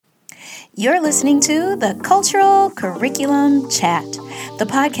You're listening to the Cultural Curriculum Chat, the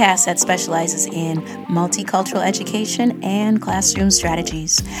podcast that specializes in multicultural education and classroom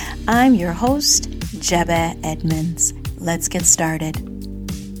strategies. I'm your host, Jebeh Edmonds. Let's get started.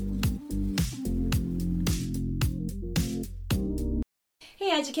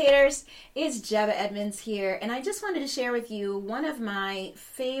 Hey educators, it's Jebeh Edmonds here, and I just wanted to share with you one of my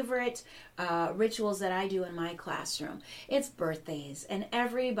favorite rituals that I do in my classroom. It's birthdays, and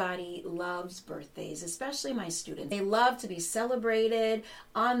everybody loves birthdays, especially my students. They love to be celebrated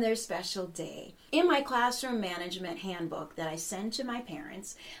on their special day. In my classroom management handbook that I send to my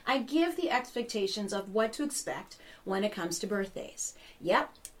parents, I give the expectations of what to expect when it comes to birthdays. Yep,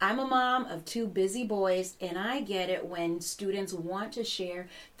 I'm a mom of two busy boys, and I get it when students want to share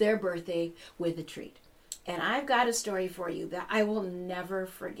their birthday with a treat. And I've got a story for you that I will never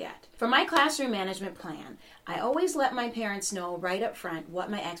forget. For my classroom management plan, I always let my parents know right up front what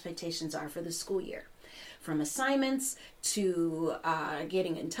my expectations are for the school year. From assignments to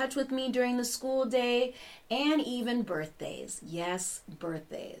getting in touch with me during the school day, and even birthdays. Yes,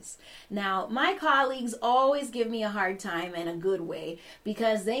 birthdays. Now, my colleagues always give me a hard time in a good way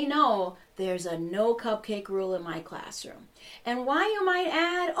because they know there's a no cupcake rule in my classroom. And why, you might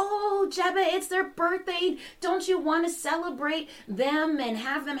add, oh, Jebeh, it's their birthday. Don't you want to celebrate them and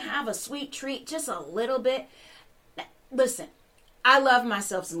have them have a sweet treat just a little bit? Listen, I love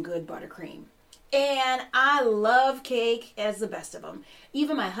myself some good buttercream. And I love cake as the best of them.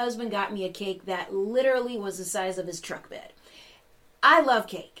 Even my husband got me a cake that literally was the size of his truck bed. I love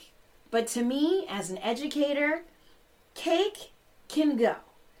cake. But to me, as an educator, cake can go.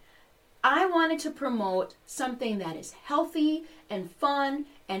 I wanted to promote something that is healthy and fun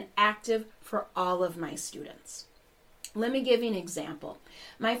and active for all of my students. Let me give you an example.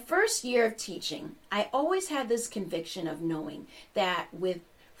 My first year of teaching, I always had this conviction of knowing that with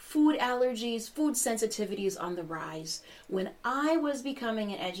food allergies, food sensitivities on the rise. When I was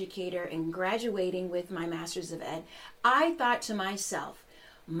becoming an educator and graduating with my Master's of Ed, I thought to myself,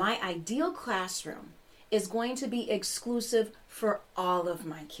 my ideal classroom is going to be exclusive for all of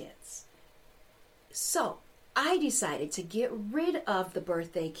my kids. So I decided to get rid of the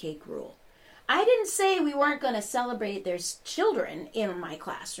birthday cake rule. I didn't say we weren't going to celebrate their children in my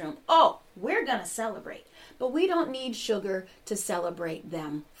classroom. Oh, we're going to celebrate. But we don't need sugar to celebrate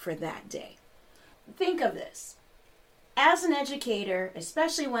them for that day. Think of this. As an educator,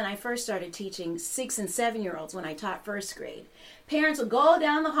 especially when I first started teaching 6 and 7-year-olds when I taught first grade, parents would go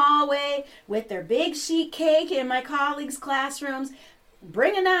down the hallway with their big sheet cake in my colleagues' classrooms,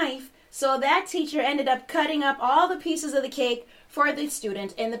 bring a knife. So that teacher ended up cutting up all the pieces of the cake for the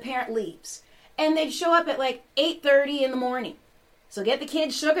student, and the parent leaves. And they'd show up at like 8:30 in the morning. So get the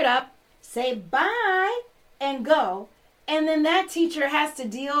kids sugared up, say bye, and go. And then that teacher has to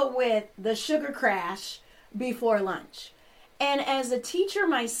deal with the sugar crash before lunch. And as a teacher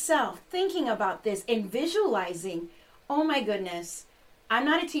myself, thinking about this and visualizing, oh my goodness, I'm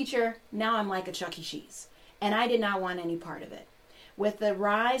not a teacher, now I'm like a Chuck E. Cheese. And I did not want any part of it. With the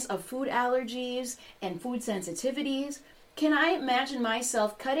rise of food allergies and food sensitivities, can I imagine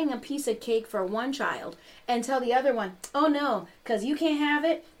myself cutting a piece of cake for one child and tell the other one, oh no, because you can't have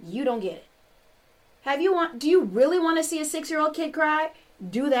it, you don't get it. Do you really want to see a 6-year-old kid cry?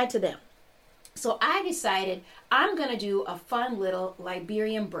 Do that to them. So I decided I'm going to do a fun little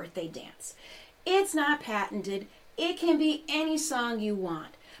Liberian birthday dance. It's not patented. It can be any song you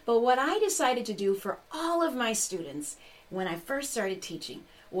want. But what I decided to do for all of my students when I first started teaching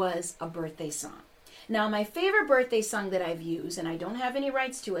was a birthday song. Now, my favorite birthday song that I've used, and I don't have any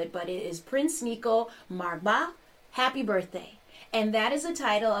rights to it, but it is Prince Nico Marba, Happy Birthday. And that is the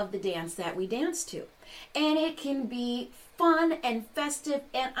title of the dance that we dance to. And it can be fun and festive,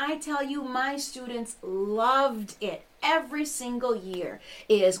 and I tell you, my students loved it. Every single year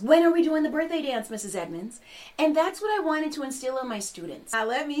is, when are we doing the birthday dance, Mrs. Edmonds? And that's what I wanted to instill in my students. Now,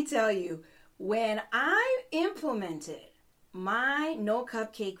 let me tell you, when I implemented my no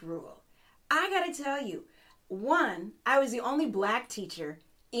cupcake rule, I gotta tell you, 1, I was the only black teacher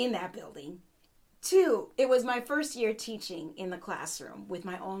in that building. 2, it was my first year teaching in the classroom with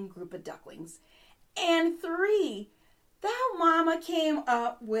my own group of ducklings. And 3, that mama came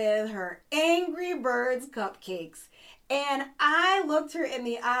up with her Angry Birds cupcakes. And I looked her in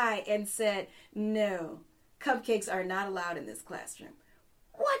the eye and said, no, cupcakes are not allowed in this classroom.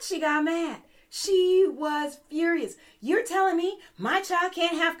 What? She got mad. She was furious. You're telling me my child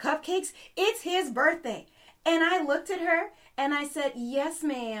can't have cupcakes? It's his birthday. And I looked at her and I said, yes,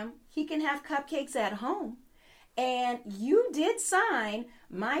 ma'am, he can have cupcakes at home. And you did sign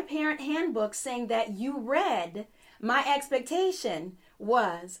my parent handbook saying that you read my expectation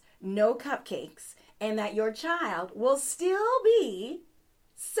was no cupcakes and that your child will still be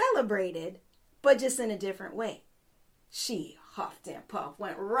celebrated, but just in a different way. She huffed and puffed,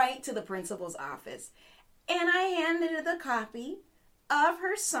 went right to the principal's office, and I handed her the copy of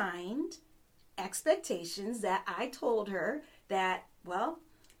her signed expectations that I told her that, well,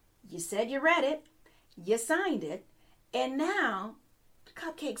 you said you read it, you signed it, and now the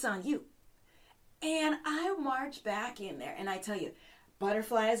cupcake's on you. And I marched back in there, and I tell you,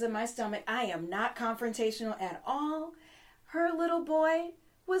 butterflies in my stomach. I am not confrontational at all. Her little boy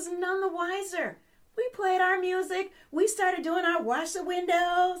was none the wiser. We played our music. We started doing our wash the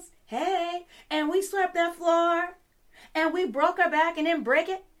windows. Hey, and we swept that floor. And we broke our back and didn't break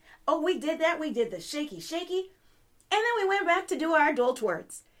it. Oh, we did that. We did the shaky, shaky. And then we went back to do our adult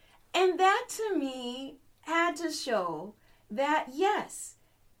words. And that to me had to show that, yes,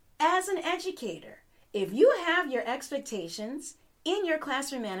 as an educator, if you have your expectations in your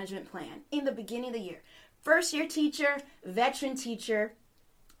classroom management plan in the beginning of the year, first year teacher, veteran teacher,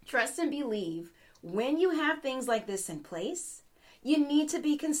 trust and believe, when you have things like this in place, you need to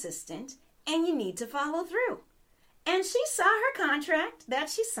be consistent and you need to follow through. And she saw her contract that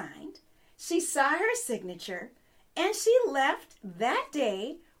she signed, she saw her signature, and she left that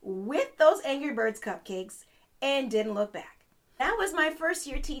day with those Angry Birds cupcakes and didn't look back. That was my first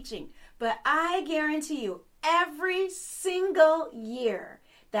year teaching, but I guarantee you, every single year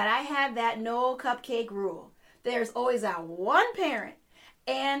that I had that no cupcake rule, there's always that one parent,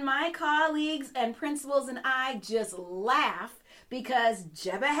 and my colleagues and principals and I just laugh because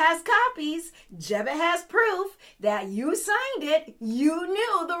Jebba has copies, Jebba has proof that you signed it, you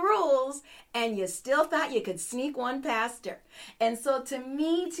knew the rules, and you still thought you could sneak one past her. And so to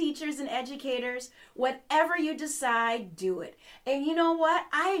me, teachers and educators, whatever you decide, do it. And you know what?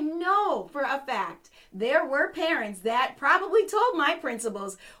 I know for a fact there were parents that probably told my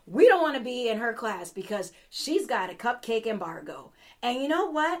principals, we don't want to be in her class because she's got a cupcake embargo. And you know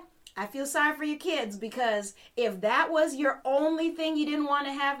what? I feel sorry for your kids because if that was your only thing you didn't want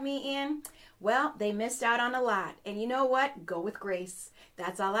to have me in, well, they missed out on a lot. And you know what? Go with grace.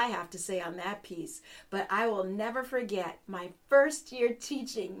 That's all I have to say on that piece. But I will never forget my first year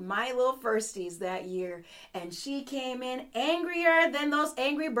teaching my little firsties that year. And she came in angrier than those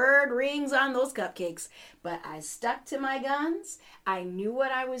Angry Bird rings on those cupcakes. But I stuck to my guns. I knew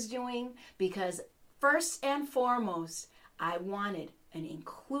what I was doing because first and foremost, I wanted an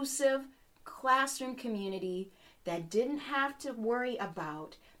inclusive classroom community that didn't have to worry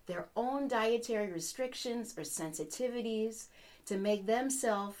about their own dietary restrictions or sensitivities to make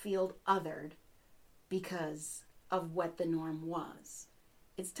themselves feel othered because of what the norm was.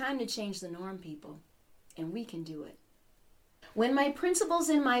 It's time to change the norm, people, and we can do it. When my principals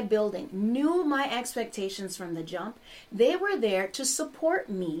in my building knew my expectations from the jump, they were there to support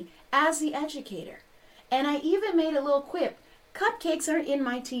me as the educator. And I even made a little quip. Cupcakes are in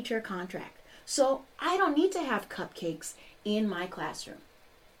my teacher contract, so I don't need to have cupcakes in my classroom.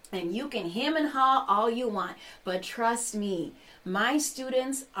 And you can hem and haw all you want, but trust me, my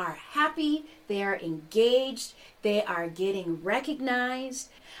students are happy, they are engaged, they are getting recognized.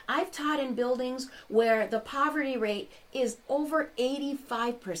 I've taught in buildings where the poverty rate is over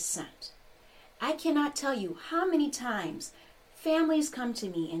 85%. I cannot tell you how many times families come to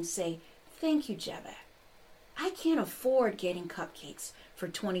me and say, thank you, Jebba. I can't afford getting cupcakes for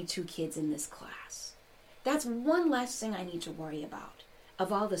 22 kids in this class. That's one less thing I need to worry about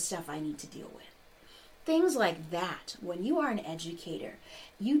of all the stuff I need to deal with. Things like that, when you are an educator,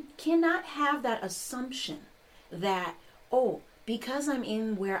 you cannot have that assumption that, oh, because I'm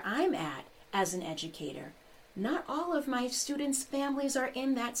in where I'm at as an educator, not all of my students' families are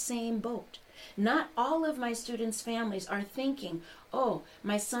in that same boat. Not all of my students' families are thinking, oh,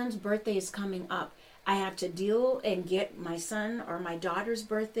 my son's birthday is coming up. I have to deal and get my son or my daughter's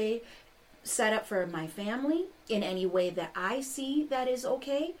birthday set up for my family in any way that I see that is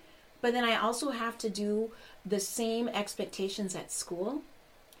okay. But then I also have to do the same expectations at school.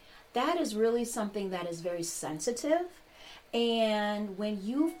 That is really something that is very sensitive. And when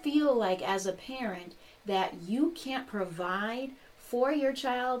you feel like as a parent that you can't provide for your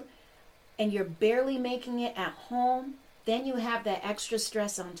child and you're barely making it at home, then you have that extra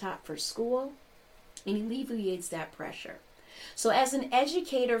stress on top for school. And it alleviates that pressure. So as an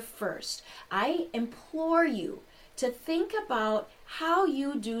educator first, I implore you to think about how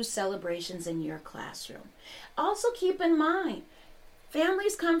you do celebrations in your classroom. Also keep in mind,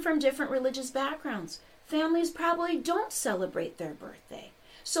 families come from different religious backgrounds. Families probably don't celebrate their birthday.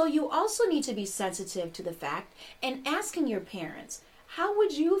 So you also need to be sensitive to the fact and asking your parents, How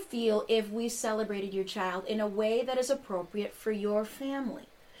would you feel if we celebrated your child in a way that is appropriate for your family?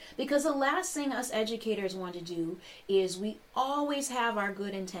 Because the last thing us educators want to do is we always have our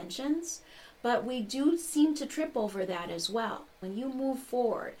good intentions, but we do seem to trip over that as well. When you move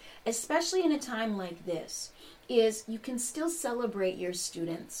forward, especially in a time like this, is you can still celebrate your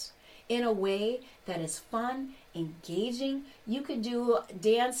students in a way that is fun, engaging. You could do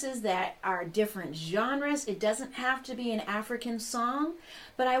dances that are different genres. It doesn't have to be an African song,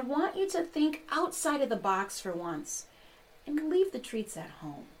 but I want you to think outside of the box for once and leave the treats at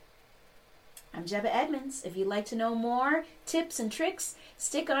home. I'm Jebba Edmonds. If you'd like to know more tips and tricks,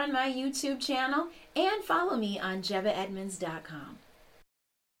 stick on my YouTube channel and follow me on JebbaEdmonds.com.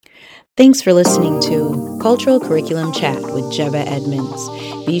 Thanks for listening to Cultural Curriculum Chat with Jebba Edmonds.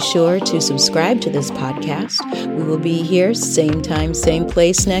 Be sure to subscribe to this podcast. We will be here same time, same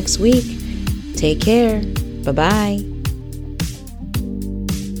place next week. Take care. Bye-bye.